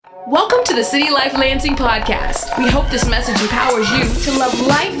Welcome to the City Life Lansing podcast. We hope this message empowers you to love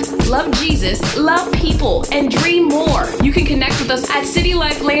life, love Jesus, love people, and dream more. You can connect with us at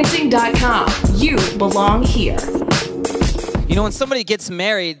citylifelansing.com. You belong here. You know, when somebody gets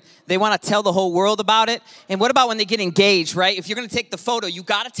married, they want to tell the whole world about it. And what about when they get engaged, right? If you're going to take the photo, you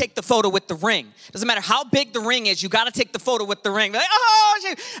got to take the photo with the ring. Doesn't matter how big the ring is, you got to take the photo with the ring. Like, oh,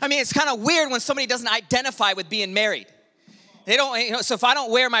 shit. I mean, it's kind of weird when somebody doesn't identify with being married. They don't, you know, so if I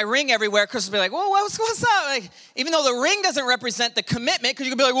don't wear my ring everywhere, Chris will be like, well, what's up? Like, even though the ring doesn't represent the commitment, because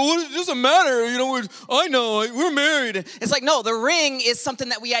you can be like, well, it doesn't matter, you know, I know, we're married. It's like, no, the ring is something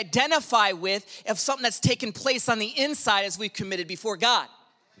that we identify with of something that's taken place on the inside as we've committed before God.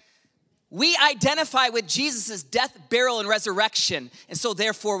 We identify with Jesus' death, burial, and resurrection, and so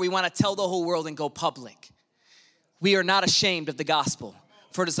therefore we want to tell the whole world and go public. We are not ashamed of the gospel,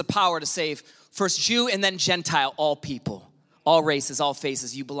 for it is the power to save first Jew and then Gentile, all people. All races, all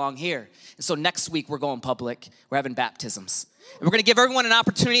faces, you belong here. And so next week, we're going public. We're having baptisms. And we're going to give everyone an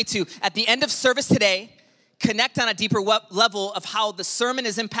opportunity to, at the end of service today, connect on a deeper level of how the sermon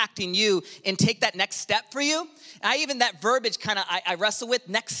is impacting you and take that next step for you. And even that verbiage kind of I wrestle with,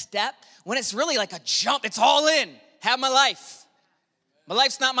 next step, when it's really like a jump. It's all in. Have my life. My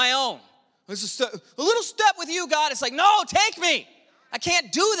life's not my own. It's a little step with you, God. It's like, no, take me. I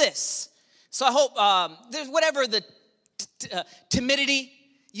can't do this. So I hope there's whatever the timidity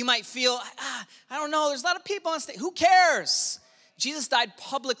you might feel. I don't know, there's a lot of people on stage. Who cares? Jesus died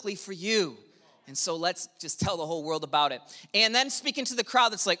publicly for you. And so let's just tell the whole world about it. And then speaking to the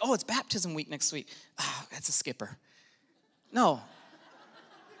crowd that's like, oh, it's baptism week next week. That's a skipper. No.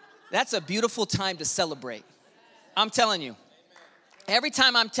 That's a beautiful time to celebrate. I'm telling you. Every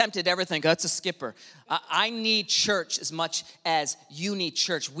time I'm tempted to ever think, that's a skipper. I need church as much as you need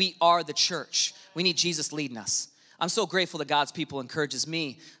church. We are the church. We need Jesus leading us. I'm so grateful that God's people encourages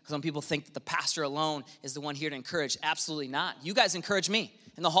me, because some people think that the pastor alone is the one here to encourage. Absolutely not. You guys encourage me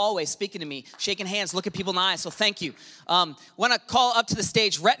in the hallway, speaking to me, shaking hands, looking people in the eyes, so thank you. Want to call up to the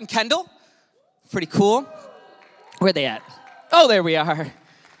stage Rhett and Kendall. Pretty cool. Where are they at? Oh, there we are.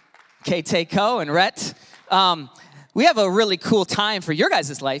 K-Tay-Co and Rhett. We have a really cool time for your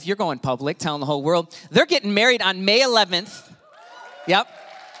guys' life. You're going public, telling the whole world. They're getting married on May 11th. Yep.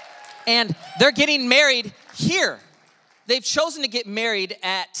 And they're getting married here. They've chosen to get married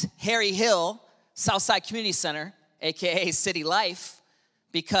at Harry Hill, Southside Community Center, a.k.a. City Life,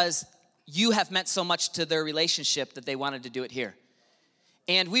 because you have meant so much to their relationship that they wanted to do it here.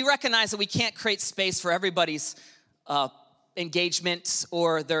 And we recognize that we can't create space for everybody's engagement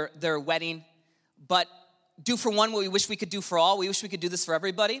or their wedding, but do for one what we wish we could do for all. We wish we could do this for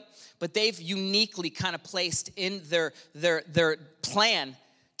everybody, but they've uniquely kind of placed in their plan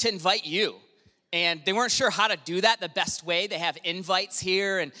to invite you. And they weren't sure how to do that the best way. They have invites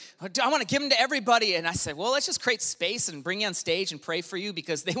here, and I want to give them to everybody. And I said, well, let's just create space and bring you on stage and pray for you,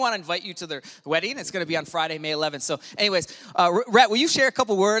 because they want to invite you to their wedding. It's going to be on Friday, May 11th. So anyways, Rhett, will you share a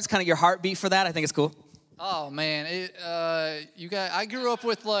couple words, kind of your heartbeat for that? I think it's cool. Oh, man. You guys, I grew up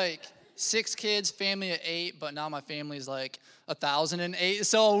with like 6 kids, family of 8, but now my family is like 1,008.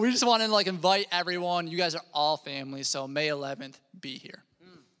 So we just want to like invite everyone. You guys are all family. So May 11th, be here.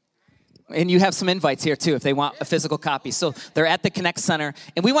 And you have some invites here, too, if they want a physical copy. So they're at the Connect Center.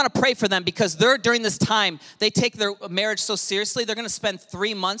 And we want to pray for them, because during this time, they take their marriage so seriously. They're going to spend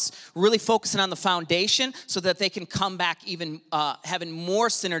 3 months really focusing on the foundation so that they can come back even having more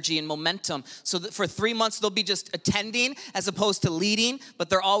synergy and momentum. So that for 3 months, they'll be just attending as opposed to leading, but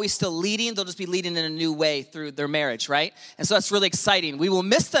they're always still leading. They'll just be leading in a new way through their marriage, right? And so that's really exciting. We will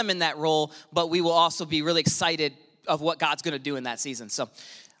miss them in that role, but we will also be really excited of what God's going to do in that season. So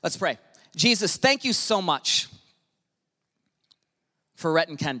let's pray. Jesus, thank you so much for Rhett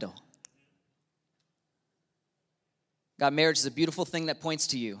and Kendall. God, marriage is a beautiful thing that points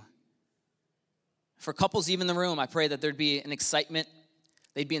to you. For couples even in the room, I pray that there'd be an excitement,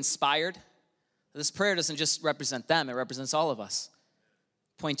 they'd be inspired. This prayer doesn't just represent them, it represents all of us,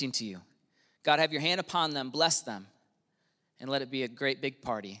 pointing to you. God, have your hand upon them, bless them, and let it be a great big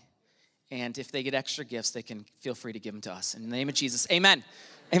party. And if they get extra gifts, they can feel free to give them to us. In the name of Jesus, amen.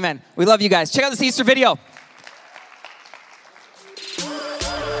 Amen. We love you guys. Check out this Easter video.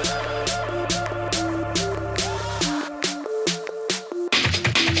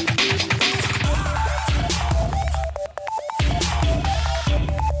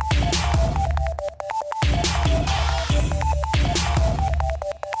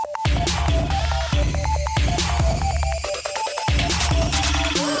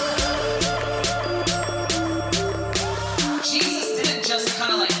 Jesus didn't just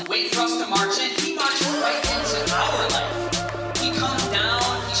kind of like wait for us to march in. He marched right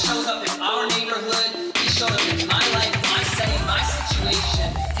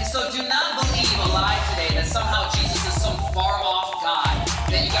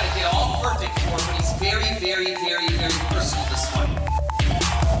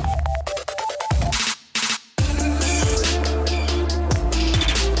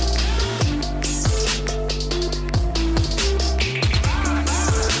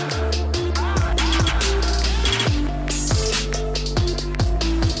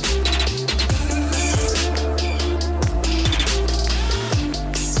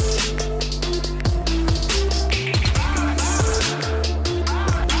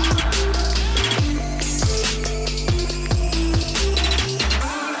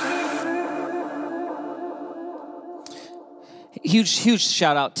huge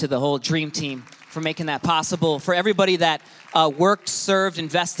shout out to the whole Dream Team for making that possible. For everybody that worked, served,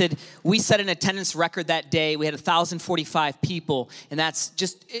 invested. We set an attendance record that day. We had 1,045 people. And that's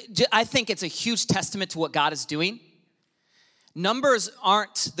I think it's a huge testament to what God is doing. Numbers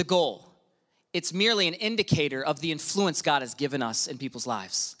aren't the goal. It's merely an indicator of the influence God has given us in people's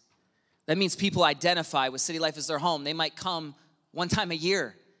lives. That means people identify with City Life as their home. They might come one time a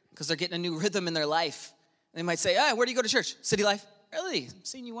year because they're getting a new rhythm in their life. They might say, where do you go to church? City Life? Really? I'm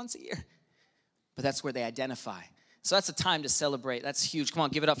seeing you once a year. But that's where they identify. So that's a time to celebrate. That's huge. Come on,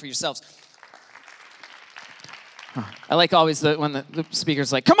 give it up for yourselves. I like always when the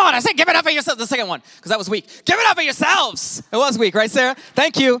speaker's like, come on, I said give it up for yourselves. The second one, because that was weak. Give it up for yourselves. It was weak, right, Sarah?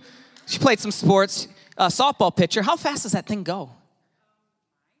 Thank you. She played some sports. Softball pitcher. How fast does that thing go?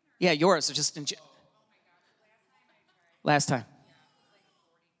 Yeah, yours. Just last time.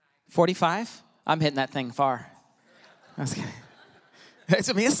 45? I'm hitting that thing far. I was kidding.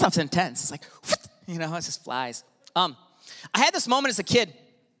 This stuff's intense. It's like, it just flies. I had this moment as a kid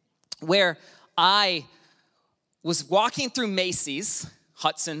where I was walking through Macy's,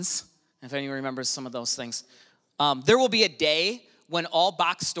 Hudson's, if anyone remembers some of those things. There will be a day when all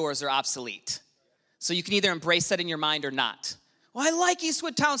box stores are obsolete. So you can either embrace that in your mind or not. Well, I like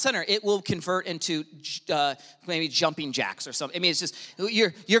Eastwood Town Center. It will convert into maybe jumping jacks or something. I mean, it's just,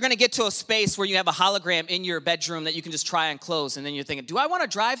 you're going to get to a space where you have a hologram in your bedroom that you can just try on clothes. And then you're thinking, do I want to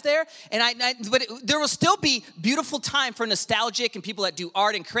drive there? But there will still be beautiful time for nostalgic and people that do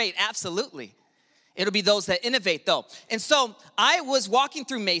art and create. Absolutely. It'll be those that innovate, though. And so I was walking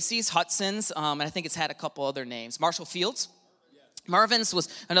through Macy's, Hudson's, and I think it's had a couple other names. Marshall Field's. Mervyn's was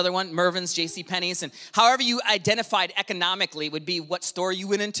another one, Mervyn's, JCPenney's, and however you identified economically would be what store you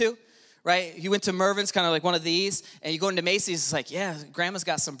went into, right? You went to Mervyn's, kind of like one of these, and you go into Macy's, it's like, yeah, grandma's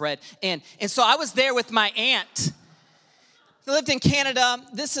got some bread. And so I was there with my aunt. They lived in Canada.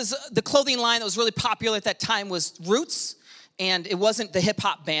 This is the clothing line that was really popular at that time was Roots, and it wasn't the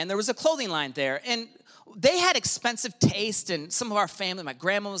hip-hop band. There was a clothing line there, and they had expensive taste, and some of our family, my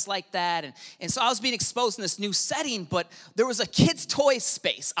grandma was like that, and so I was being exposed in this new setting, but there was a kids' toy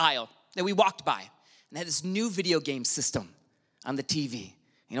space aisle that we walked by, and they had this new video game system on the TV.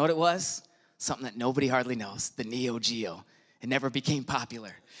 You know what it was? Something that nobody hardly knows, the Neo Geo. It never became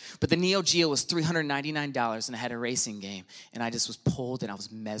popular. But the Neo Geo was $399, and it had a racing game, and I just was pulled, and I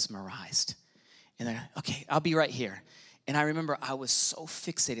was mesmerized. And they're okay, I'll be right here. And I remember I was so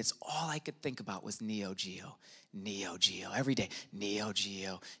fixated. It's all I could think about was Neo Geo. Neo Geo. Every day, Neo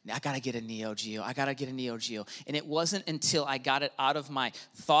Geo. I got to get a Neo Geo. I got to get a Neo Geo. And it wasn't until I got it out of my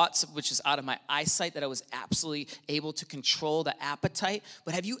thoughts, which is out of my eyesight, that I was absolutely able to control the appetite.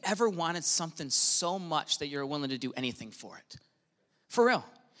 But have you ever wanted something so much that you're willing to do anything for it? For real.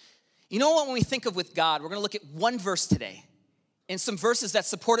 You know what, when we think of with God, we're going to look at one verse today and some verses that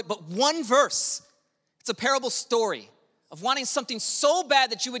support it, but one verse. It's a parable story of wanting something so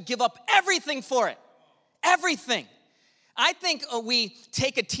bad that you would give up everything for it. Everything. I think we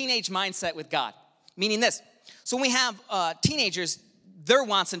take a teenage mindset with God, meaning this. So when we have teenagers, their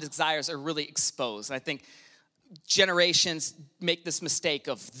wants and desires are really exposed. I think generations make this mistake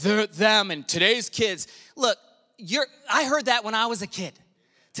of them and today's kids. Look, I heard that when I was a kid.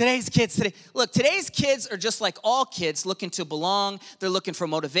 Today's kids are just like all kids looking to belong. They're looking for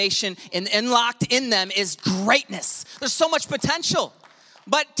motivation, and locked in them is greatness. There's so much potential.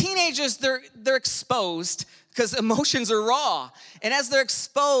 But teenagers, they're exposed because emotions are raw. And as they're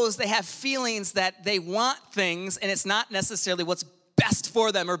exposed, they have feelings that they want things, and it's not necessarily what's best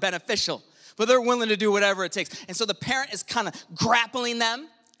for them or beneficial. But they're willing to do whatever it takes. And so the parent is kind of grappling them.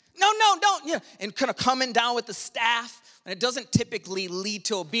 No, don't. Yeah. And kind of coming down with the staff. And it doesn't typically lead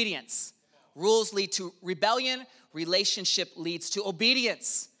to obedience. Rules lead to rebellion. Relationship leads to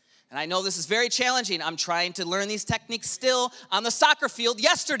obedience. And I know this is very challenging. I'm trying to learn these techniques still on the soccer field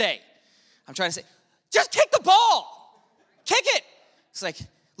yesterday. I'm trying to say, just kick the ball. Kick it. It's like,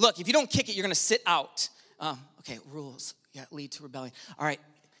 look, if you don't kick it, you're going to sit out. Okay, rules lead to rebellion. All right,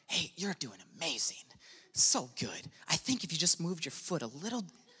 hey, you're doing amazing. So good. I think if you just moved your foot a little,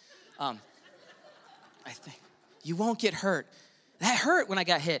 I think. You won't get hurt. That hurt when I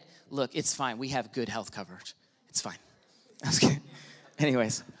got hit. Look, it's fine. We have good health coverage. It's fine. I was kidding.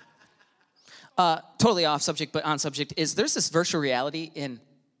 Anyways. Totally off subject, but on subject is there's this virtual reality in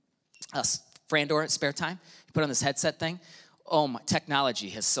Frandor at Spare Time. You put on this headset thing. Oh, my technology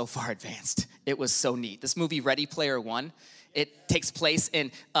has so far advanced. It was so neat. This movie, Ready Player One, it takes place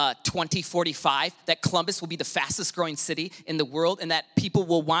in 2045, that Columbus will be the fastest growing city in the world and that people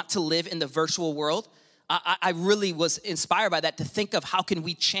will want to live in the virtual world. I really was inspired by that, to think of how can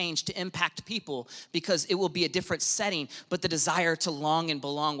we change to impact people, because it will be a different setting, but the desire to long and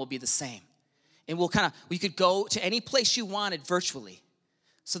belong will be the same. And we could go to any place you wanted virtually.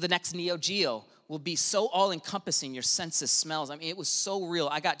 So the next Neo Geo will be so all-encompassing, your senses, smells. I mean, it was so real.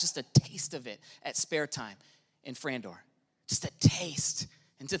 I got just a taste of it at Spare Time in Frandor. Just a taste.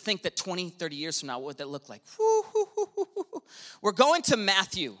 And to think that 20, 30 years from now, what would that look like? We're going to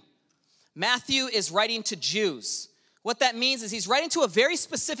Matthew. Matthew is writing to Jews. What that means is he's writing to a very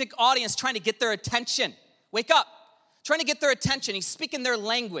specific audience, trying to get their attention. Wake up. Trying to get their attention. He's speaking their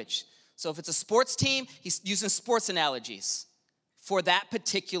language. So if it's a sports team, he's using sports analogies for that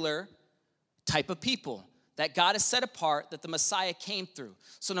particular type of people that God has set apart, that the Messiah came through.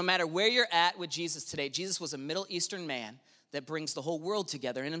 So no matter where you're at with Jesus today, Jesus was a Middle Eastern man that brings the whole world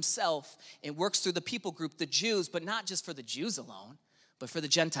together in himself and works through the people group, the Jews, but not just for the Jews alone, but for the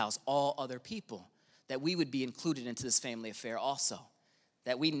Gentiles, all other people, that we would be included into this family affair also,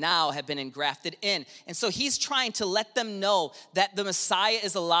 that we now have been engrafted in. And so he's trying to let them know that the Messiah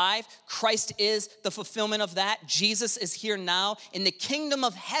is alive. Christ is the fulfillment of that. Jesus is here now. And the kingdom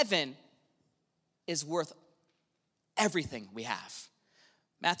of heaven is worth everything we have.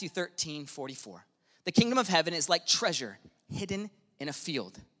 Matthew 13:44. The kingdom of heaven is like treasure hidden in a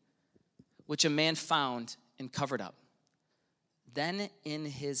field, which a man found and covered up. Then in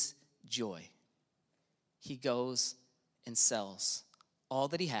his joy, he goes and sells all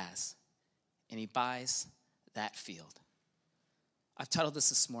that he has, and he buys that field. I've titled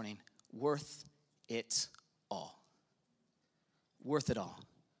this morning, Worth It All. Worth it all.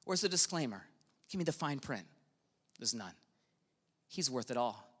 Where's the disclaimer? Give me the fine print. There's none. He's worth it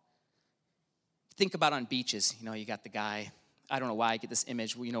all. Think about on beaches, you got the guy, I don't know why I get this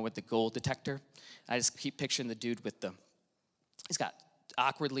image, with the gold detector. I just keep picturing the dude he's got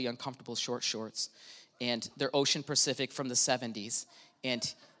awkwardly uncomfortable short shorts, and they're Ocean Pacific from the 70s,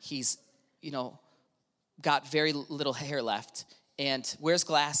 and he's, got very little hair left, and wears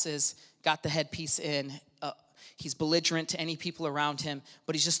glasses, got the headpiece in. He's belligerent to any people around him,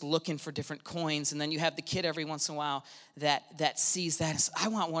 but he's just looking for different coins. And then you have the kid every once in a while that sees that and says, I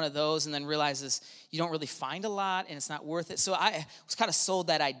want one of those, and then realizes you don't really find a lot and it's not worth it. So I was kind of sold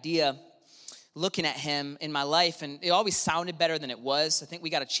that idea looking at him in my life, and it always sounded better than it was. I think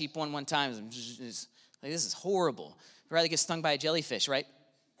we got a cheap one time. This is horrible. I'd rather get stung by a jellyfish, right?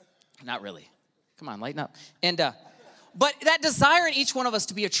 Not really. Come on, lighten up. And but that desire in each one of us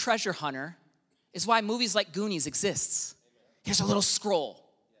to be a treasure hunter is why movies like Goonies exists. Here's a little scroll.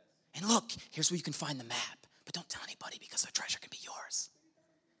 And look, here's where you can find the map. But don't tell anybody, because the treasure can be yours.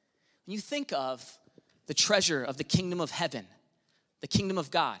 When you think of the treasure of the kingdom of heaven, the kingdom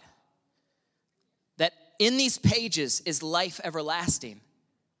of God, that in these pages is life everlasting,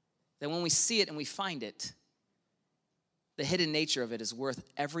 that when we see it and we find it, the hidden nature of it is worth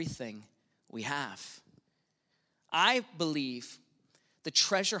everything we have. I believe the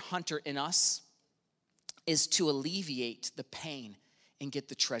treasure hunter in us is to alleviate the pain and get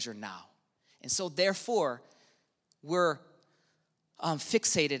the treasure now. And so therefore, we're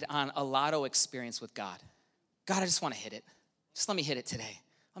fixated on a lotto experience with God. God, I just want to hit it. Just let me hit it today.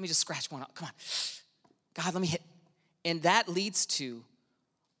 Let me just scratch one up. Come on. God, let me hit. And that leads to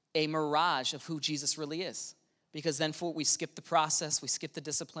a mirage of who Jesus really is. Because then we skip the process, we skip the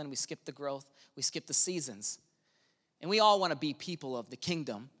discipline, we skip the growth, we skip the seasons. And we all want to be people of the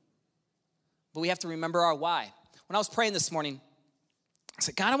kingdom, but we have to remember our why. When I was praying this morning, I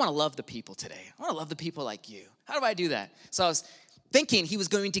said, God, I want to love the people today. I want to love the people like you. How do I do that? So I was thinking he was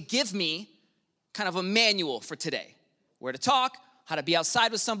going to give me kind of a manual for today. Where to talk, how to be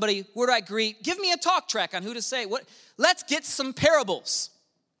outside with somebody, where do I greet? Give me a talk track on who to say. Let's get some parables.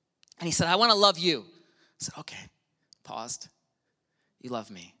 And he said, I want to love you. I said, okay. Paused. You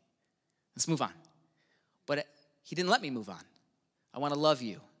love me. Let's move on. But he didn't let me move on. I want to love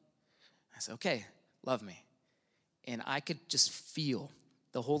you. I said, okay, love me. And I could just feel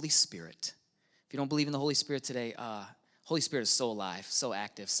the Holy Spirit. If you don't believe in the Holy Spirit today, Holy Spirit is so alive, so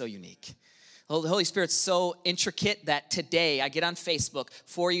active, so unique. The Holy Spirit's so intricate that today I get on Facebook.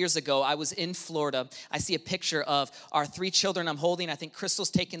 4 years ago, I was in Florida. I see a picture of our 3 children I'm holding. I think Crystal's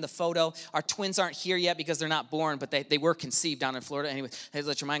taking the photo. Our twins aren't here yet because they're not born, but they were conceived down in Florida. Anyway,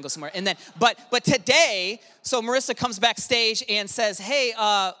 let your mind go somewhere. And then, but today, so Marissa comes backstage and says, hey,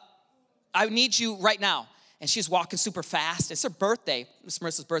 I need you right now. And she's walking super fast. It's her birthday. It's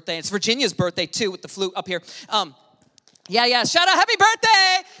Marissa's birthday. It's Virginia's birthday, too, with the flute up here. Yeah. Shout out, happy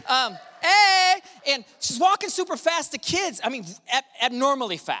birthday. Hey. And she's walking super fast. The kids,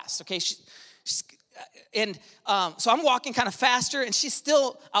 abnormally fast, okay? She's So I'm walking kind of faster, and she's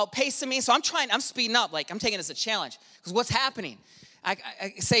still outpacing me. So I'm speeding up, like I'm taking this as a challenge. Because what's happening? I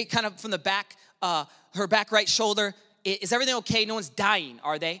say kind of from the back, her back right shoulder, is everything okay? No one's dying,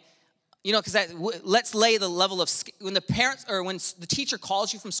 are they? You know, because let's lay the level of, when the parents, or when the teacher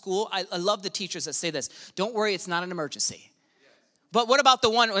calls you from school, I love the teachers that say this, don't worry, it's not an emergency. But what about the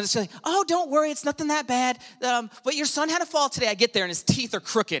one when it's like, oh, don't worry, it's nothing that bad. But your son had a fall today. I get there and his teeth are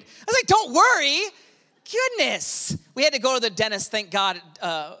crooked. I was like, don't worry. Goodness. We had to go to the dentist. Thank God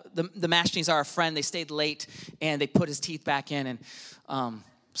the Mashnys are our friend. They stayed late and they put his teeth back in. And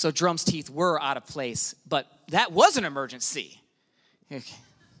so Drum's teeth were out of place. But that was an emergency. Okay.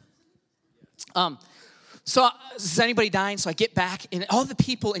 So is anybody dying? So I get back and all the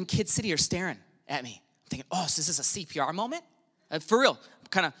people in Kid City are staring at me. I'm thinking, oh, so is this a CPR moment? For real,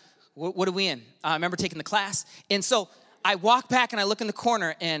 kind of, what are we in? I remember taking the class. And so I walk back and I look in the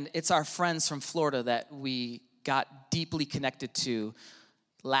corner, and it's our friends from Florida that we got deeply connected to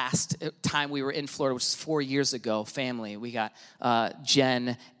last time we were in Florida, which is 4 years ago, family. We got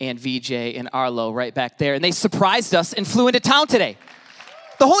Jen and VJ and Arlo right back there. And they surprised us and flew into town today.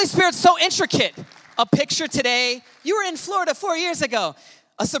 The Holy Spirit's so intricate. A picture today. You were in Florida 4 years ago.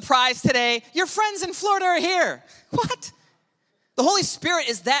 A surprise today. Your friends in Florida are here. What? The Holy Spirit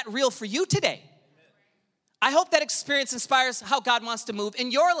is that real for you today. I hope that experience inspires how God wants to move in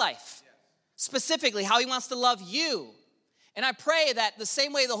your life, specifically how he wants to love you. And I pray that the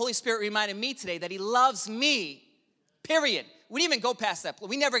same way the Holy Spirit reminded me today that he loves me, period. We didn't even go past that.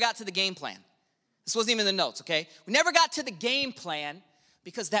 We never got to the game plan. This wasn't even in the notes, okay? We never got to the game plan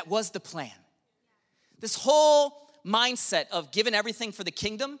because that was the plan. This whole mindset of giving everything for the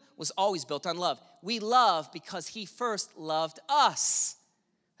kingdom was always built on love. We love because he first loved us.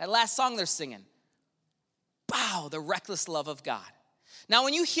 That last song they're singing. Wow, the reckless love of God. Now,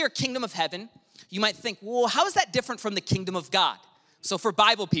 when you hear kingdom of heaven, you might think, well, how is that different from the kingdom of God? So for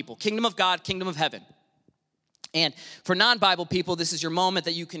Bible people, kingdom of God, kingdom of heaven. And for non-Bible people, this is your moment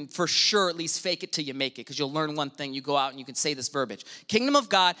that you can for sure at least fake it till you make it, because you'll learn one thing, you go out and you can say this verbiage. Kingdom of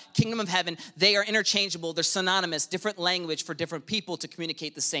God, kingdom of heaven, they are interchangeable, they're synonymous, different language for different people to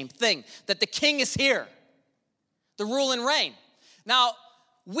communicate the same thing, that the king is here, the rule and reign. Now,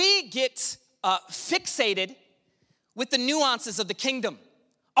 we get fixated with the nuances of the kingdom.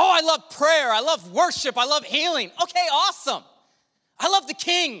 Oh, I love prayer, I love worship, I love healing. Okay, awesome. I love the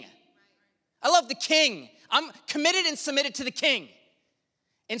king. I love the king. I'm committed and submitted to the king.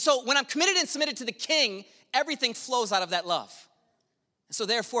 And so when I'm committed and submitted to the king, everything flows out of that love. And so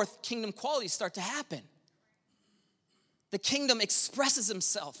therefore, kingdom qualities start to happen. The kingdom expresses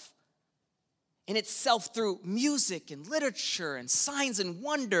himself in itself through music and literature and signs and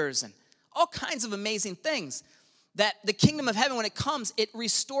wonders and all kinds of amazing things. That the kingdom of heaven, when it comes, it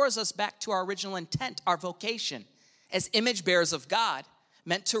restores us back to our original intent, our vocation, as image bearers of God,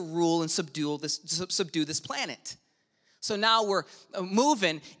 meant to rule and subdue this planet. So now we're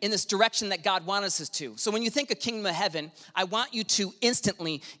moving in this direction that God wants us to. So when you think of kingdom of heaven, I want you to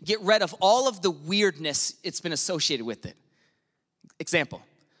instantly get rid of all of the weirdness it's been associated with it. Example,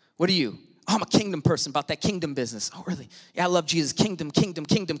 what are you? Oh, I'm a kingdom person, about that kingdom business. Oh, really? Yeah, I love Jesus. Kingdom, kingdom,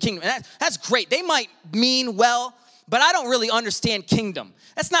 kingdom, kingdom. And that's great. They might mean well, but I don't really understand kingdom.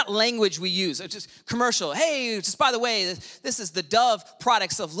 That's not language we use. It's just commercial. Hey, just by the way, this is the Dove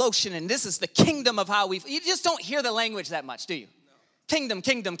products of lotion, and this is the kingdom of how you just don't hear the language that much, do you? No. Kingdom,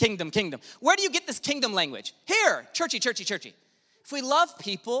 kingdom, kingdom, kingdom. Where do you get this kingdom language? Here, churchy, churchy, churchy. If we love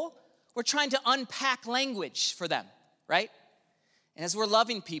people, we're trying to unpack language for them, right? And as we're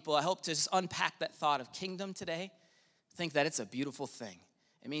loving people, I hope to just unpack that thought of kingdom today. Think that it's a beautiful thing.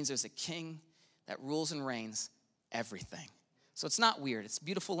 It means there's a king that rules and reigns everything. So it's not weird. It's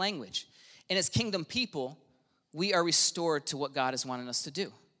beautiful language. And as kingdom people, we are restored to what God is wanting us to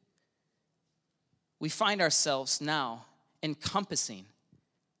do. We find ourselves now encompassing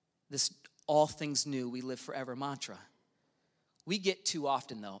this all things new, we live forever mantra. We get too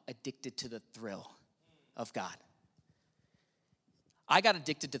often, though, addicted to the thrill of God. I got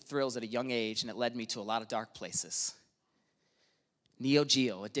addicted to thrills at a young age, and it led me to a lot of dark places. Neo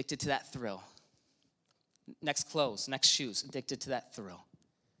Geo, addicted to that thrill. Next clothes, next shoes, addicted to that thrill.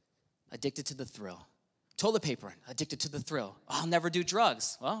 Addicted to the thrill. Toilet paper, addicted to the thrill. I'll never do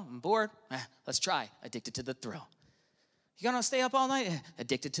drugs. Well, I'm bored. Let's try. Addicted to the thrill. You gonna stay up all night?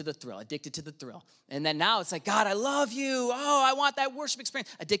 Addicted to the thrill, addicted to the thrill. And then now it's like, God, I love you. Oh, I want that worship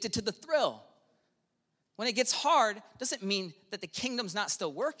experience. Addicted to the thrill. When it gets hard, doesn't mean that the kingdom's not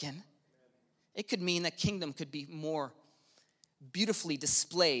still working. It could mean that kingdom could be more beautifully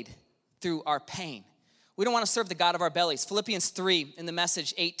displayed through our pain. We don't want to serve the God of our bellies. Philippians 3 in the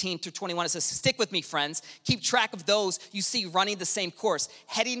Message 18-21, it says, stick with me, friends. Keep track of those you see running the same course,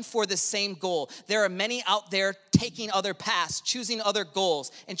 heading for the same goal. There are many out there taking other paths, choosing other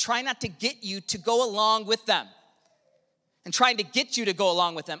goals, and trying not to get you to go along with them. And trying to get you to go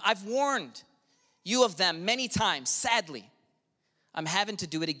along with them. I've warned you of them many times. Sadly, I'm having to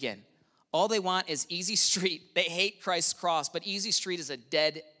do it again. All they want is easy street. They hate Christ's cross, but easy street is a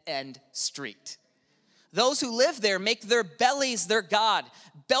dead-end street. Those who live there make their bellies their God.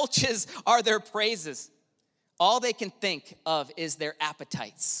 Belches are their praises. All they can think of is their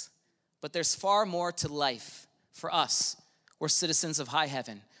appetites. But there's far more to life for us. We're citizens of high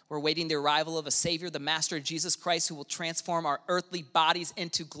heaven. We're waiting the arrival of a Savior, the Master Jesus Christ, who will transform our earthly bodies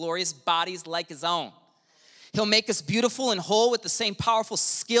into glorious bodies like his own. He'll make us beautiful and whole with the same powerful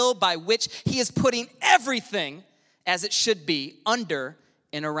skill by which he is putting everything as it should be under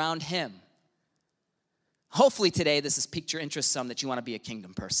and around him. Hopefully today this has piqued your interest some that you want to be a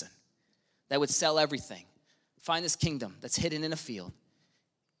kingdom person that would sell everything. Find this kingdom that's hidden in a field,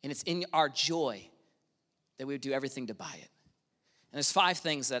 and it's in our joy that we would do everything to buy it. And there's 5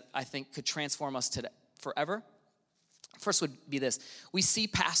 things that I think could transform us today forever. First would be this. We see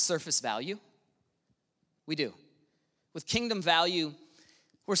past surface value. We do. With kingdom value,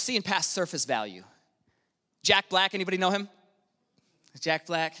 we're seeing past surface value. Jack Black, anybody know him? Jack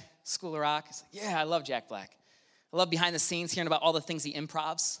Black, School of Rock. Yeah, I love Jack Black. I love behind the scenes, hearing about all the things he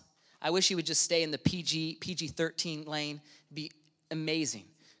improvs. I wish he would just stay in the PG-13 lane. It'd be amazing.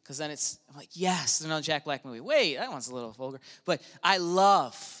 Because then I'm like, yes, another Jack Black movie. Wait, that one's a little vulgar. But I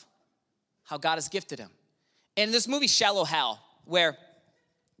love how God has gifted him. And this movie, Shallow Hal, where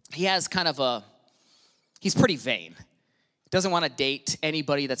he has kind of he's pretty vain. Doesn't want to date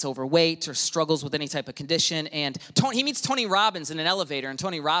anybody that's overweight or struggles with any type of condition. And he meets Tony Robbins in an elevator, and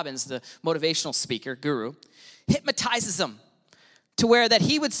Tony Robbins, the motivational speaker, guru, hypnotizes him to where that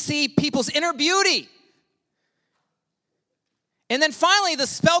he would see people's inner beauty. And then finally, the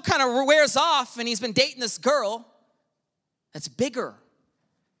spell kind of wears off, and he's been dating this girl that's bigger.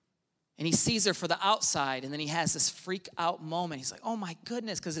 And he sees her for the outside, and then he has this freak out moment. He's like, oh my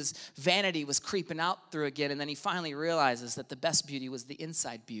goodness, because his vanity was creeping out through again. And then he finally realizes that the best beauty was the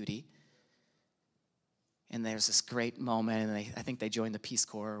inside beauty. And there's this great moment, and I think they joined the Peace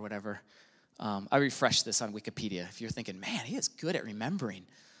Corps or whatever. I refreshed this on Wikipedia. If you're thinking, man, he is good at remembering.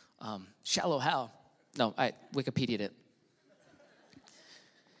 Shallow Hal. No, I Wikipedia'd it.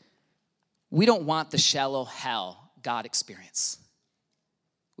 We don't want the shallow hell God experience.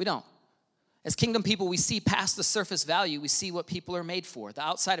 We don't. As kingdom people, we see past the surface value. We see what people are made for. The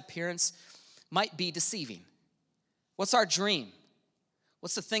outside appearance might be deceiving. What's our dream?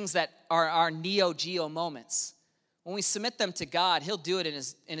 What's the things that are our Neo-Geo moments? When we submit them to God, he'll do it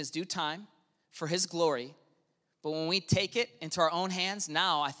in his due time for his glory. But when we take it into our own hands,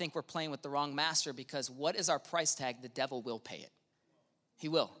 now I think we're playing with the wrong master, because what is our price tag? The devil will pay it. He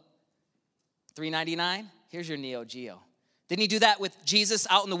will. $3.99, here's your Neo Geo. Didn't he do that with Jesus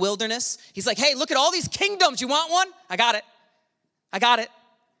out in the wilderness? He's like, hey, look at all these kingdoms. You want one? I got it.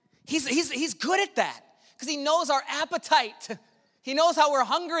 He's good at that because he knows our appetite. He knows how we're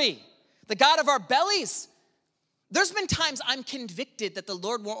hungry. The God of our bellies. There's been times I'm convicted that the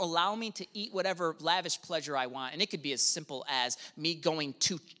Lord won't allow me to eat whatever lavish pleasure I want. And it could be as simple as me going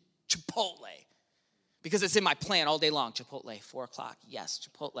to Chipotle because it's in my plan all day long. Chipotle, 4 o'clock. Yes,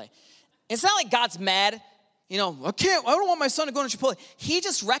 Chipotle. It's not like God's mad. I don't want my son to go to Chipotle. He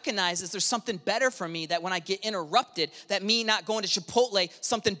just recognizes there's something better for me, that when I get interrupted, that me not going to Chipotle,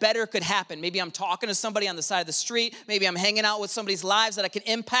 something better could happen. Maybe I'm talking to somebody on the side of the street. Maybe I'm hanging out with somebody's lives that I can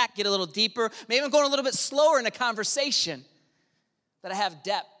impact, get a little deeper. Maybe I'm going a little bit slower in a conversation that I have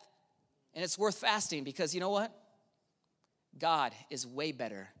depth. And it's worth fasting because you know what? God is way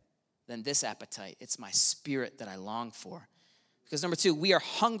better than this appetite. It's my spirit that I long for. Because number 2, we are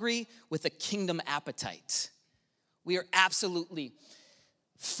hungry with a kingdom appetite. We are absolutely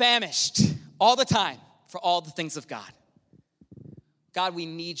famished all the time for all the things of God. God, we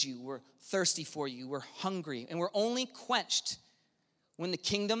need you. We're thirsty for you. We're hungry. And we're only quenched when the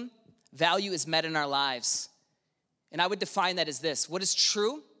kingdom value is met in our lives. And I would define that as this: what is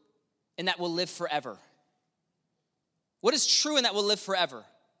true and that will live forever? What is true and that will live forever?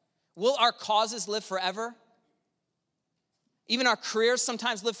 Will our causes live forever? Even our careers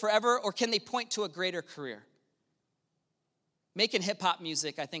sometimes live forever, or can they point to a greater career? Making hip-hop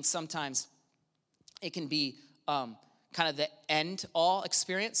music, I think sometimes it can be kind of the end-all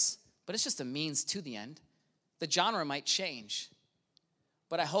experience, but it's just a means to the end. The genre might change,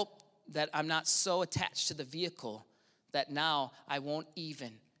 but I hope that I'm not so attached to the vehicle that now I won't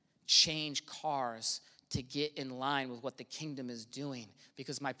even change cars to get in line with what the kingdom is doing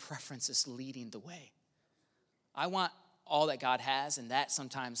because my preference is leading the way. I want all that God has, and that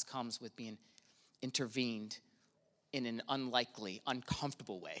sometimes comes with being intervened in an unlikely,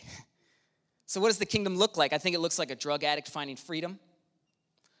 uncomfortable way. So what does the kingdom look like? I think it looks like a drug addict finding freedom.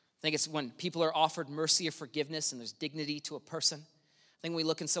 I think it's when people are offered mercy or forgiveness and there's dignity to a person. I think when we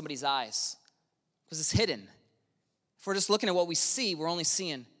look in somebody's eyes, because it's hidden. If we're just looking at what we see, we're only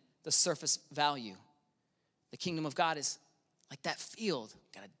seeing the surface value. The kingdom of God is like that field.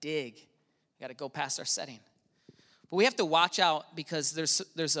 Got to dig. Got to go past our setting. But we have to watch out because there's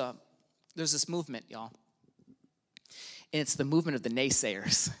this movement, y'all. And it's the movement of the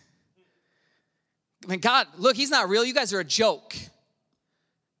naysayers. I mean, God, look, he's not real. You guys are a joke.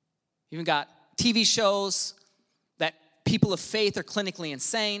 You even got TV shows that people of faith are clinically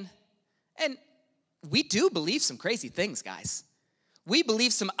insane. And we do believe some crazy things, guys. We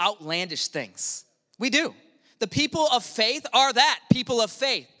believe some outlandish things. We do. The people of faith are that, people of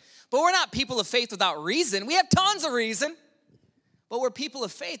faith. But we're not people of faith without reason. We have tons of reason. But we're people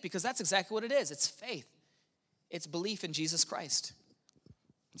of faith because that's exactly what it is. It's faith. It's belief in Jesus Christ.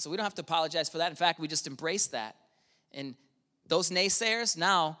 So we don't have to apologize for that. In fact, we just embrace that. And those naysayers,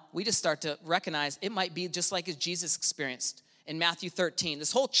 now we just start to recognize it might be just like as Jesus experienced in Matthew 13.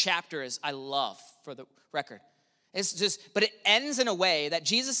 This whole chapter is, I love, for the record. It's just, but it ends in a way that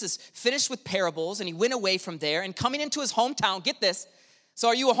Jesus is finished with parables and he went away from there and coming into his hometown, get this. So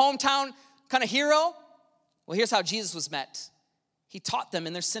are you a hometown kind of hero? Well, here's how Jesus was met. He taught them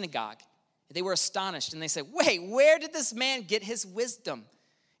in their synagogue. They were astonished and they said, wait, where did this man get his wisdom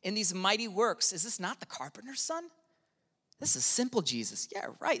in these mighty works? Is this not the carpenter's son? This is simple Jesus. Yeah,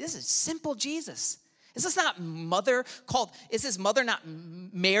 right. This is simple Jesus. Is this not is his mother not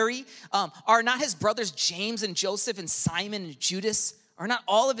Mary? Are not his brothers James and Joseph and Simon and Judas? Are not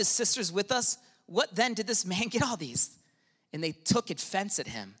all of his sisters with us? What then did this man get all these? And they took offense at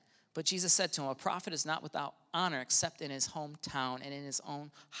him. But Jesus said to him, a prophet is not without honor except in his hometown and in his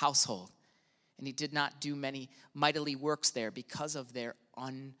own household. And he did not do many mightily works there because of their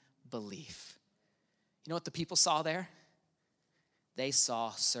unbelief. You know what the people saw there? They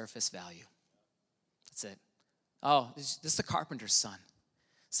saw surface value. That's it. Oh, this is the carpenter's son.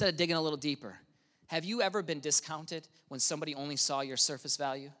 Instead of digging a little deeper, have you ever been discounted when somebody only saw your surface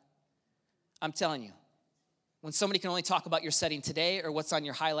value? I'm telling you, when somebody can only talk about your setting today or what's on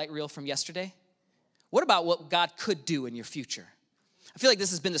your highlight reel from yesterday, what about what God could do in your future? I feel like this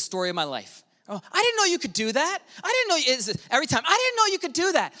has been the story of my life. Oh, I didn't know you could do that. I didn't know, every time, I didn't know you could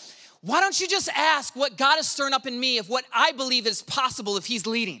do that. Why don't you just ask what God is stirring up in me of what I believe is possible if he's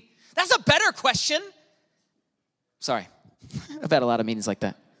leading? That's a better question. Sorry, I've had a lot of meetings like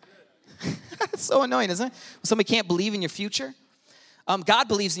that. It's so annoying, isn't it? When somebody can't believe in your future. God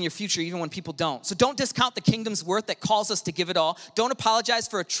believes in your future even when people don't. So don't discount the kingdom's worth that calls us to give it all. Don't apologize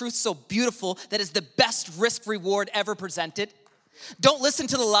for a truth so beautiful that is the best risk reward ever presented. Don't listen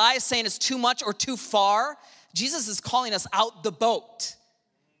to the lies saying it's too much or too far. Jesus is calling us out the boat.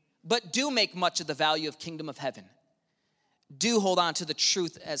 But do make much of the value of kingdom of heaven. Do hold on to the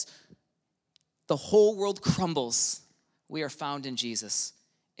truth as the whole world crumbles. We are found in Jesus.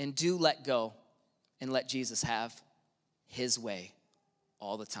 And do let go and let Jesus have his way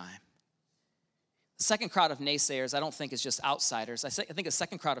all the time. The second crowd of naysayers I don't think is just outsiders. I think the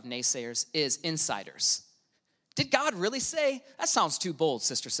second crowd of naysayers is insiders. Did God really say? That sounds too bold,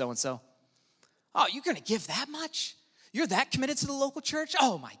 sister so-and-so. Oh, you're going to give that much? You're that committed to the local church?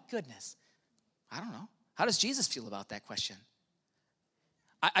 Oh, my goodness. I don't know. How does Jesus feel about that question?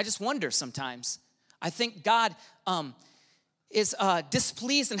 I just wonder sometimes. I think God is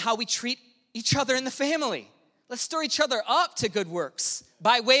displeased in how we treat each other in the family. Let's stir each other up to good works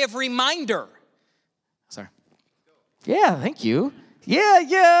by way of reminder. Sorry. Yeah, thank you.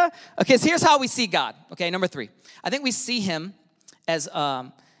 Yeah. Okay, so here's how we see God. Okay, number 3. I think we see him as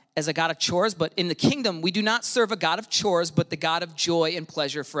a God of chores, but in the kingdom, we do not serve a God of chores, but the God of joy and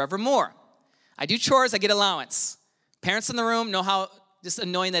pleasure forevermore. I do chores, I get allowance. Parents in the room know how just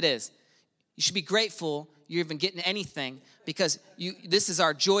annoying that is. You should be grateful you're even getting anything because this is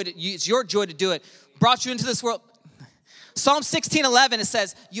our joy. It's your joy to do it. Brought you into this world. Psalm 16:11, it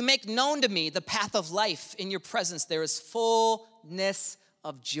says, you make known to me the path of life. In your presence there is fullness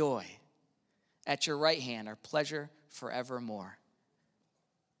of joy. At your right hand are pleasure forevermore.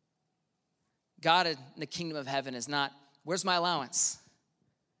 God in the kingdom of heaven is not, where's my allowance?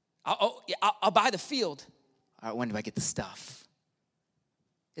 I'll buy the field. All right, when do I get the stuff?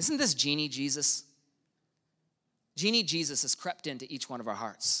 Isn't this Genie Jesus? Genie Jesus has crept into each one of our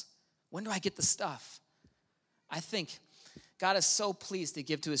hearts. When do I get the stuff? I think God is so pleased to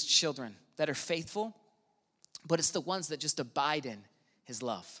give to his children that are faithful but it's the ones that just abide in his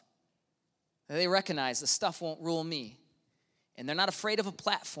love. They recognize the stuff won't rule me. And they're not afraid of a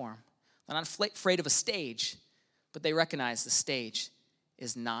platform. They're not afraid of a stage, but they recognize the stage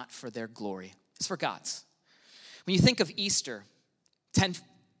is not for their glory. It's for God's. When you think of Easter,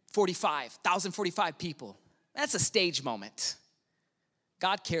 1,045 people, that's a stage moment.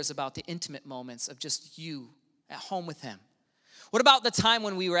 God cares about the intimate moments of just you at home with him. What about the time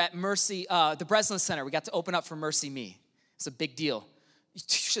when we were at Mercy, the Breslin Center? We got to open up for Mercy Me. It's a big deal. You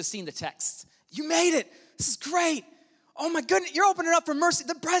should have seen the text. You made it. This is great. Oh my goodness, you're opening up for Mercy,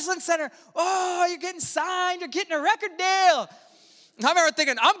 the Breslin Center. Oh, you're getting signed. You're getting a record deal. I remember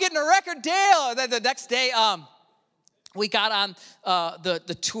thinking, I'm getting a record deal. Then the next day, we got on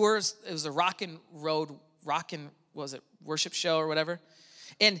the tours. It was a worship show or whatever.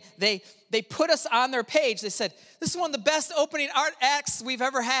 And they put us on their page. They said, this is one of the best opening art acts we've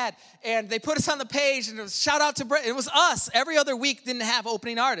ever had. And they put us on the page, and it was shout out to Brett. It was us. Every other week didn't have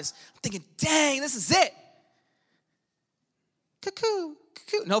opening artists. I'm thinking, dang, this is it. Cuckoo,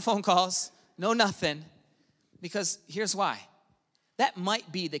 cuckoo. No phone calls, no nothing. Because here's why. That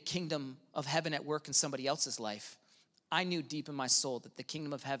might be the kingdom of heaven at work in somebody else's life. I knew deep in my soul that the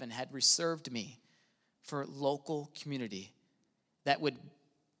kingdom of heaven had reserved me for local community that would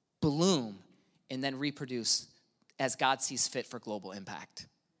bloom and then reproduce as God sees fit for global impact.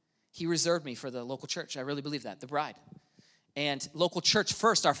 He reserved me for the local church. I really believe that, the bride. And local church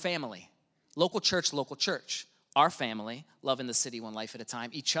first, our family. Local church, our family, loving the city one life at a time,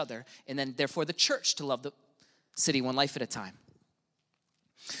 each other, and then therefore the church to love the city one life at a time.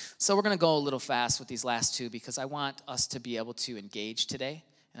 So we're going to go a little fast with these last two because I want us to be able to engage today,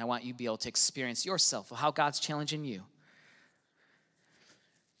 and I want you to be able to experience yourself, how God's challenging you.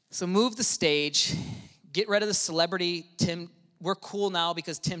 So move the stage, get rid of the celebrity. Tim, we're cool now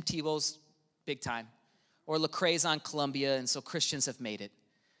because Tim Tebow's big time, or Lecrae's on Columbia, and so Christians have made it.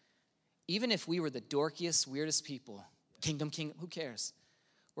 Even if we were the dorkiest, weirdest people, kingdom, who cares?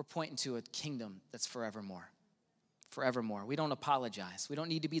 We're pointing to a kingdom that's forevermore. Forevermore. We don't apologize. We don't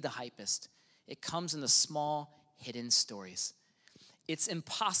need to be the hypest. It comes in the small, hidden stories. It's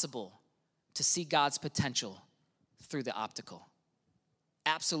impossible to see God's potential through the optical.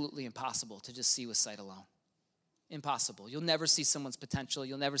 Absolutely impossible to just see with sight alone. Impossible. You'll never see someone's potential.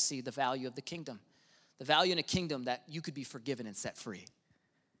 You'll never see the value of the kingdom. The value in a kingdom that you could be forgiven and set free.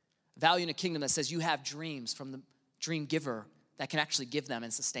 Value in a kingdom that says you have dreams from the dream giver that can actually give them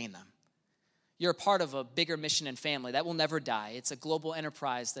and sustain them. You're a part of a bigger mission and family that will never die. It's a global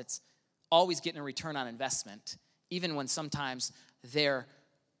enterprise that's always getting a return on investment, even when sometimes their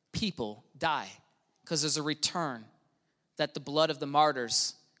people die, because there's a return that the blood of the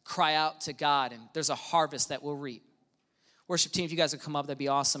martyrs cry out to God, and there's a harvest that we'll reap. Worship team, if you guys would come up, that'd be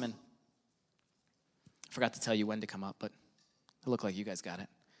awesome. And I forgot to tell you when to come up, but it looked like you guys got it.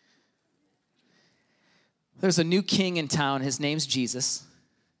 There's a new king in town. His name's Jesus.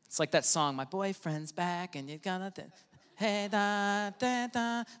 It's like that song, my boyfriend's back, and you got nothing. Hey, da, da,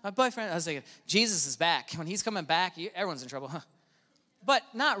 da. My boyfriend, I was thinking, Jesus is back. When he's coming back, everyone's in trouble, huh? But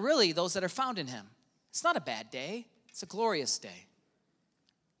not really those that are found in him. It's not a bad day. It's a glorious day.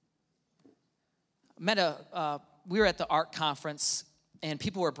 We were at the art conference, and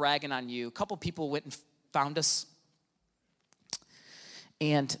people were bragging on you. A couple people went and found us.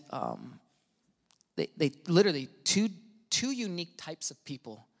 And they literally, two unique types of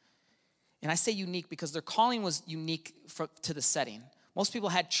people. And I say unique because their calling was unique to the setting. Most people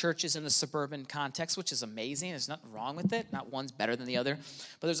had churches in the suburban context, which is amazing. There's nothing wrong with it. Not one's better than the other.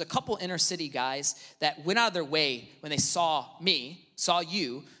 But there's a couple inner city guys that went out of their way when they saw me, saw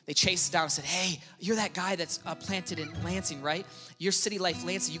you. They chased us down and said, hey, you're that guy that's planted in Lansing, right? You're City Life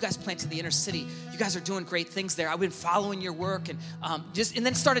Lansing. You guys planted the inner city. You guys are doing great things there. I've been following your work. And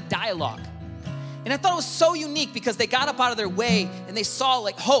then started dialogue. And I thought it was so unique because they got up out of their way and they saw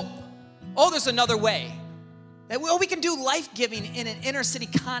like hope. Oh, there's another way. That we can do life-giving in an inner city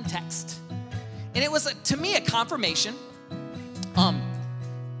context. And it was, to me, a confirmation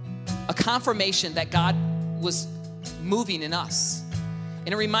that God was moving in us.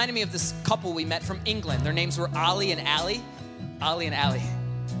 And it reminded me of this couple we met from England. Their names were Ali and Ali. Ali and Ali.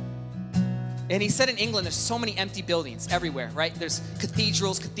 And he said in England, there's so many empty buildings everywhere, right? There's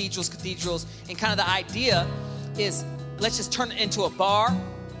cathedrals. And kind of the idea is, let's just turn it into a bar.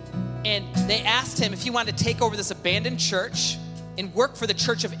 And they asked him if he wanted to take over this abandoned church and work for the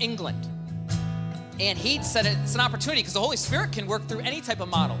Church of England. And he said it's an opportunity because the Holy Spirit can work through any type of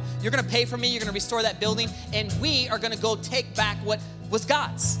model. You're going to pay for me, you're going to restore that building, and we are going to go take back what was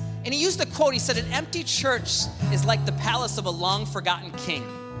God's. And he used a quote. He said, an empty church is like the palace of a long-forgotten king.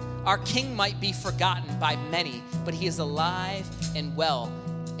 Our King might be forgotten by many, but he is alive and well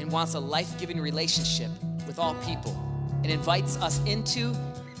and wants a life-giving relationship with all people and invites us into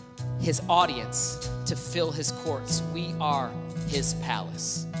his audience to fill his courts. We are his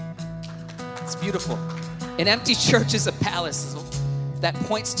palace. It's beautiful. An empty church is a palace that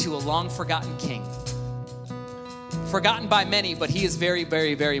points to a long-forgotten king. Forgotten by many, but he is very,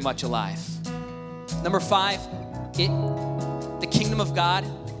 very, very much alive. Number 5, the kingdom of God,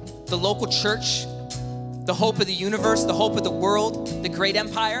 the local church, the hope of the universe, the hope of the world, the great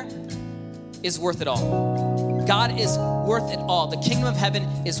empire is worth it all. God is worth it all. The kingdom of heaven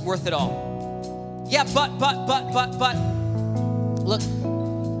is worth it all. Yeah, but. Look,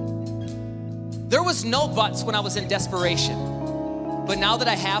 there was no buts when I was in desperation. But now that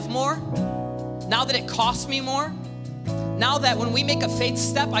I have more, now that it costs me more, now that when we make a faith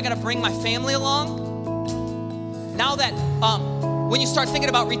step, I gotta bring my family along. Now that when you start thinking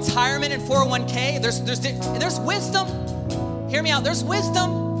about retirement and 401k, there's wisdom. Hear me out, there's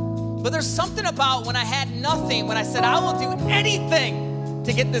wisdom. But there's something about when I had nothing, when I said, I will do anything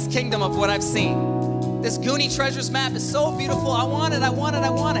to get this kingdom of what I've seen. This Goonie Treasures map is so beautiful. I want it.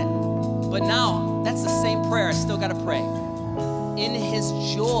 But now, that's the same prayer I still gotta pray. In his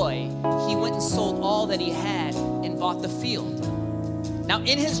joy, he went and sold all that he had and bought the field. Now,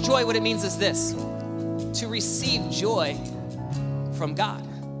 in his joy, what it means is this: to receive joy from God.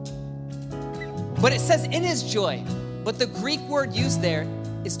 But it says in his joy, but the Greek word used there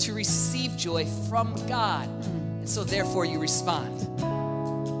is to receive joy from God. And so therefore you respond.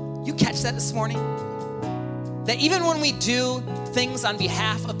 You catch that this morning? That even when we do things on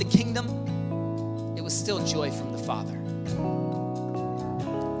behalf of the kingdom, it was still joy from the Father.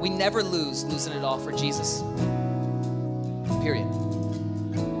 We never losing it all for Jesus. Period.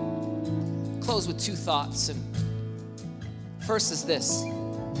 Close with 2 thoughts. And first is this: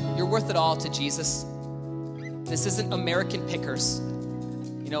 you're worth it all to Jesus. This isn't American Pickers,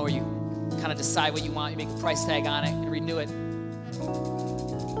 where you kind of decide what you want, you make a price tag on it and renew it.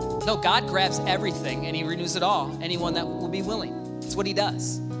 No, God grabs everything and he renews it all. Anyone that will be willing. That's what he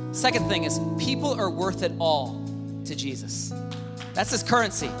does. Second thing is, people are worth it all to Jesus. That's his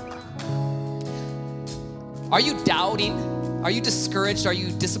currency. Are you doubting? Are you discouraged? Are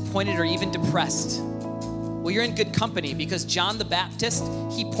you disappointed or even depressed? Well, you're in good company, because John the Baptist,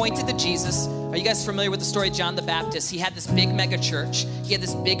 he pointed to Jesus. Are you guys familiar with the story of John the Baptist? He had this big mega church. He had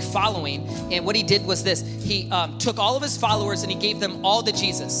this big following. And what he did was this. He took all of his followers and he gave them all to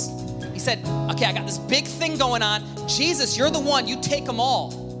Jesus. He said, okay, I got this big thing going on. Jesus, you're the one. You take them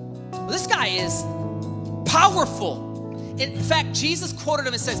all. Well, this guy is powerful. In fact, Jesus quoted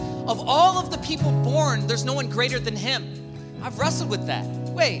him and says, of all of the people born, there's no one greater than him. I've wrestled with that.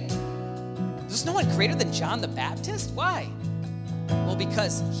 Wait, there's no one greater than John the Baptist? Why? Well,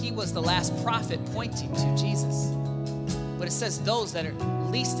 because he was the last prophet pointing to Jesus. But it says those that are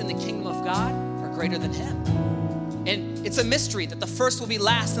least in the kingdom of God are greater than him. And it's a mystery that the first will be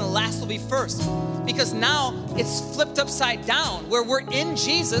last and the last will be first. Because now it's flipped upside down, where we're in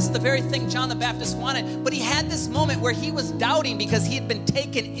Jesus, the very thing John the Baptist wanted. But he had this moment where he was doubting because he had been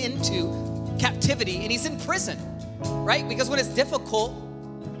taken into captivity and he's in prison, right? Because when it's difficult,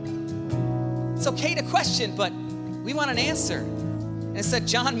 it's okay to question, but we want an answer. And it said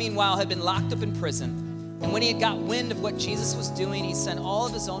John, meanwhile, had been locked up in prison. And when he had got wind of what Jesus was doing, he sent all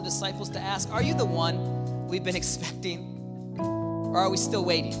of his own disciples to ask, are you the one we've been expecting? Or are we still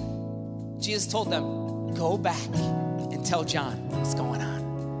waiting? Jesus told them, go back and tell John what's going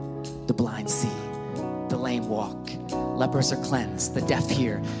on. The blind see, the lame walk, lepers are cleansed, the deaf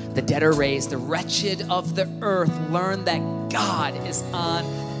hear, the dead are raised, the wretched of the earth learn that God is on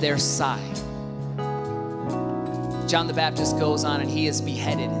their side. John the Baptist goes on and he is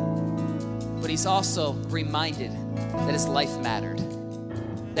beheaded, but he's also reminded that his life mattered,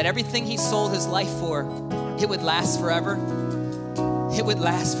 that everything he sold his life for, it would last forever. It would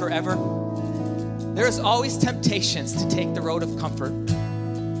last forever. There's always temptations to take the road of comfort,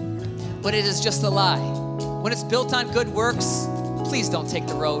 but it is just a lie. When it's built on good works, please don't take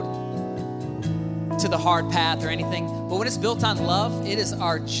the road to the hard path or anything. But when it's built on love, it is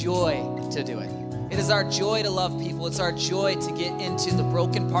our joy to do it. It is our joy to love people. It's our joy to get into the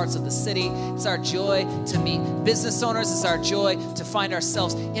broken parts of the city. It's our joy to meet business owners. It's our joy to find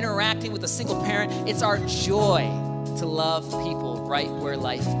ourselves interacting with a single parent. It's our joy to love people right where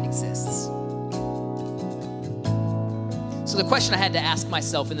life exists. So the question I had to ask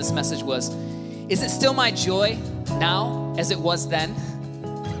myself in this message was, is it still my joy now as it was then?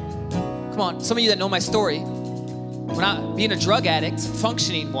 Come on, some of you that know my story, when I being a drug addict,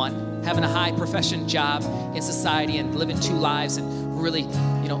 functioning one, having a high profession job in society and living 2 lives and really,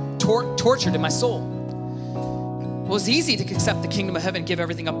 tortured in my soul. Well, it was easy to accept the kingdom of heaven and give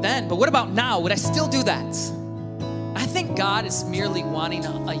everything up then, but what about now? Would I still do that? I think God is merely wanting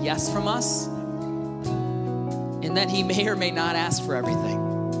a yes from us, and then he may or may not ask for everything.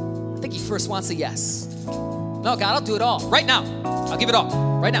 I think he first wants a yes. No, God, I'll do it all. Right now. I'll give it all.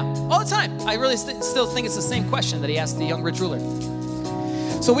 Right now. All the time. I really still think it's the same question that he asked the young rich ruler.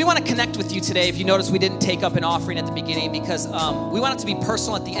 So we want to connect with you today. If you notice, we didn't take up an offering at the beginning because we want it to be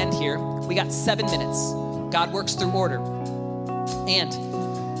personal at the end here. We got 7 minutes. God works through order. And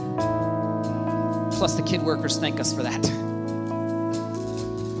plus the kid workers thank us for that.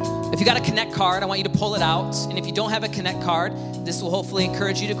 If you got a Connect card, I want you to pull it out. And if you don't have a Connect card, this will hopefully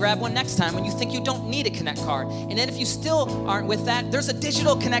encourage you to grab one next time when you think you don't need a Connect card. And then if you still aren't with that, there's a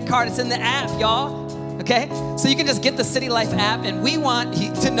digital Connect card. It's in the app, y'all. Okay? So you can just get the City Life app, and we want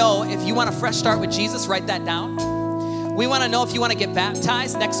to know if you want a fresh start with Jesus, write that down. We want to know if you want to get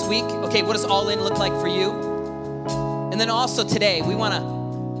baptized next week. Okay, what does all in look like for you? And then also today, we want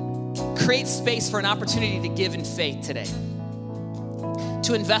to create space for an opportunity to give in faith today,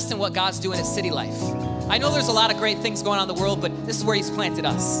 to invest in what God's doing at City Life. I know there's a lot of great things going on in the world, but this is where he's planted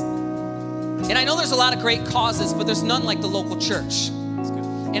us. And I know there's a lot of great causes, but there's none like the local church.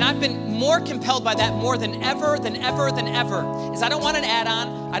 And I've been more compelled by that more than ever, is I don't want an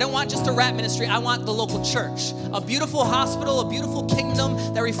add-on. I don't want just a rap ministry. I want the local church. A beautiful hospital, a beautiful kingdom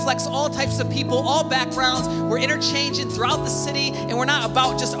that reflects all types of people, all backgrounds. We're interchanging throughout the city, and we're not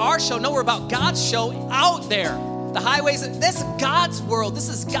about just our show. No, we're about God's show out there. The highways, this is God's world. This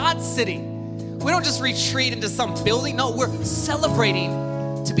is God's city. We don't just retreat into some building. No, we're celebrating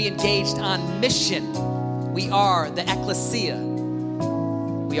to be engaged on mission. We are the ecclesia.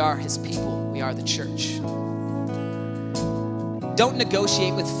 We are his people. We are the church. Don't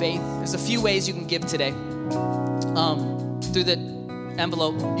negotiate with faith. There's a few ways you can give today. Through the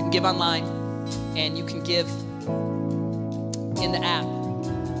envelope, you can give online, and you can give in the app.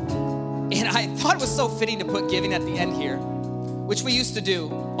 And I thought it was so fitting to put giving at the end here, which we used to do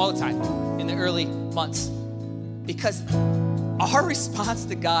all the time in the early months, because our response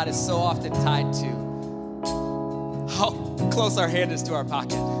to God is so often tied to how close our hand is to our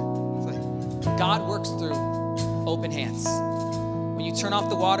pocket. It's like God works through open hands. When you turn off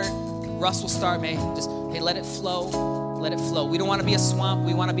the water, Russ will start, let it flow, let it flow. We don't want to be a swamp,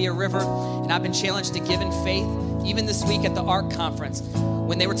 we want to be a river. And I've been challenged to give in faith, even this week at the ARC conference,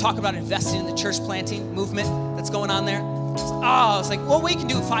 when they were talking about investing in the church planting movement that's going on there. It's like, well, we can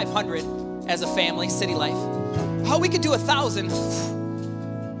do 500 as a family, City Life. Oh, we could do 1,000.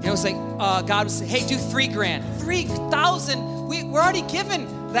 And it was like, God would say, hey, do $3,000. 3,000, we're already given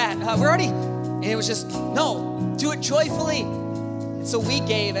that. And it was just, no, do it joyfully. And so we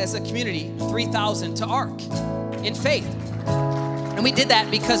gave as a community 3,000 to ARC in faith. And we did that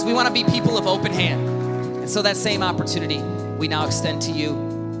because we want to be people of open hand. And so that same opportunity we now extend to you.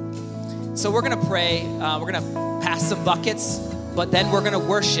 So we're going to pray. We're going to pass some buckets, but then we're going to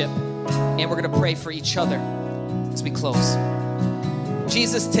worship and we're going to pray for each other as we close.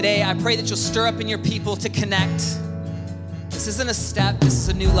 Jesus, today I pray that you'll stir up in your people to connect. This isn't a step, this is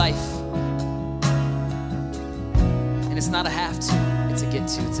a new life. And it's not a have to, it's a get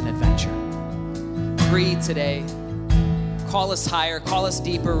to, it's an adventure. Breathe today. Call us higher, call us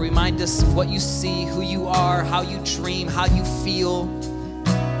deeper, remind us of what you see, who you are, how you dream, how you feel.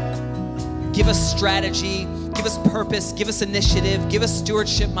 Give us strategy, give us purpose, give us initiative, give us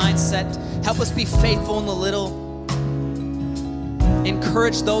stewardship mindset. Help us be faithful in the little.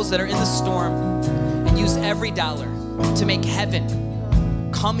 Encourage those that are in the storm and use every dollar to make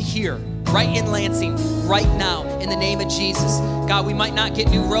heaven come here, right in Lansing, right now, in the name of Jesus. God, we might not get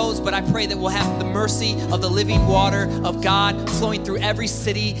new roads, but I pray that we'll have the mercy of the living water of God flowing through every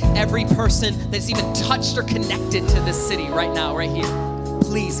city, every person that's even touched or connected to this city right now, right here.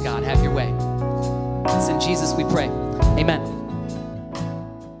 Please, God, have your way. It's in Jesus we pray. Amen.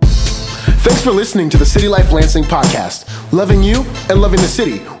 Thanks for listening to the City Life Lansing podcast. Loving you and loving the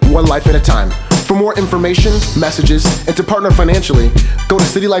city, one life at a time. For more information, messages, and to partner financially, go to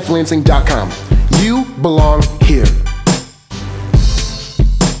citylifelansing.com. You belong here.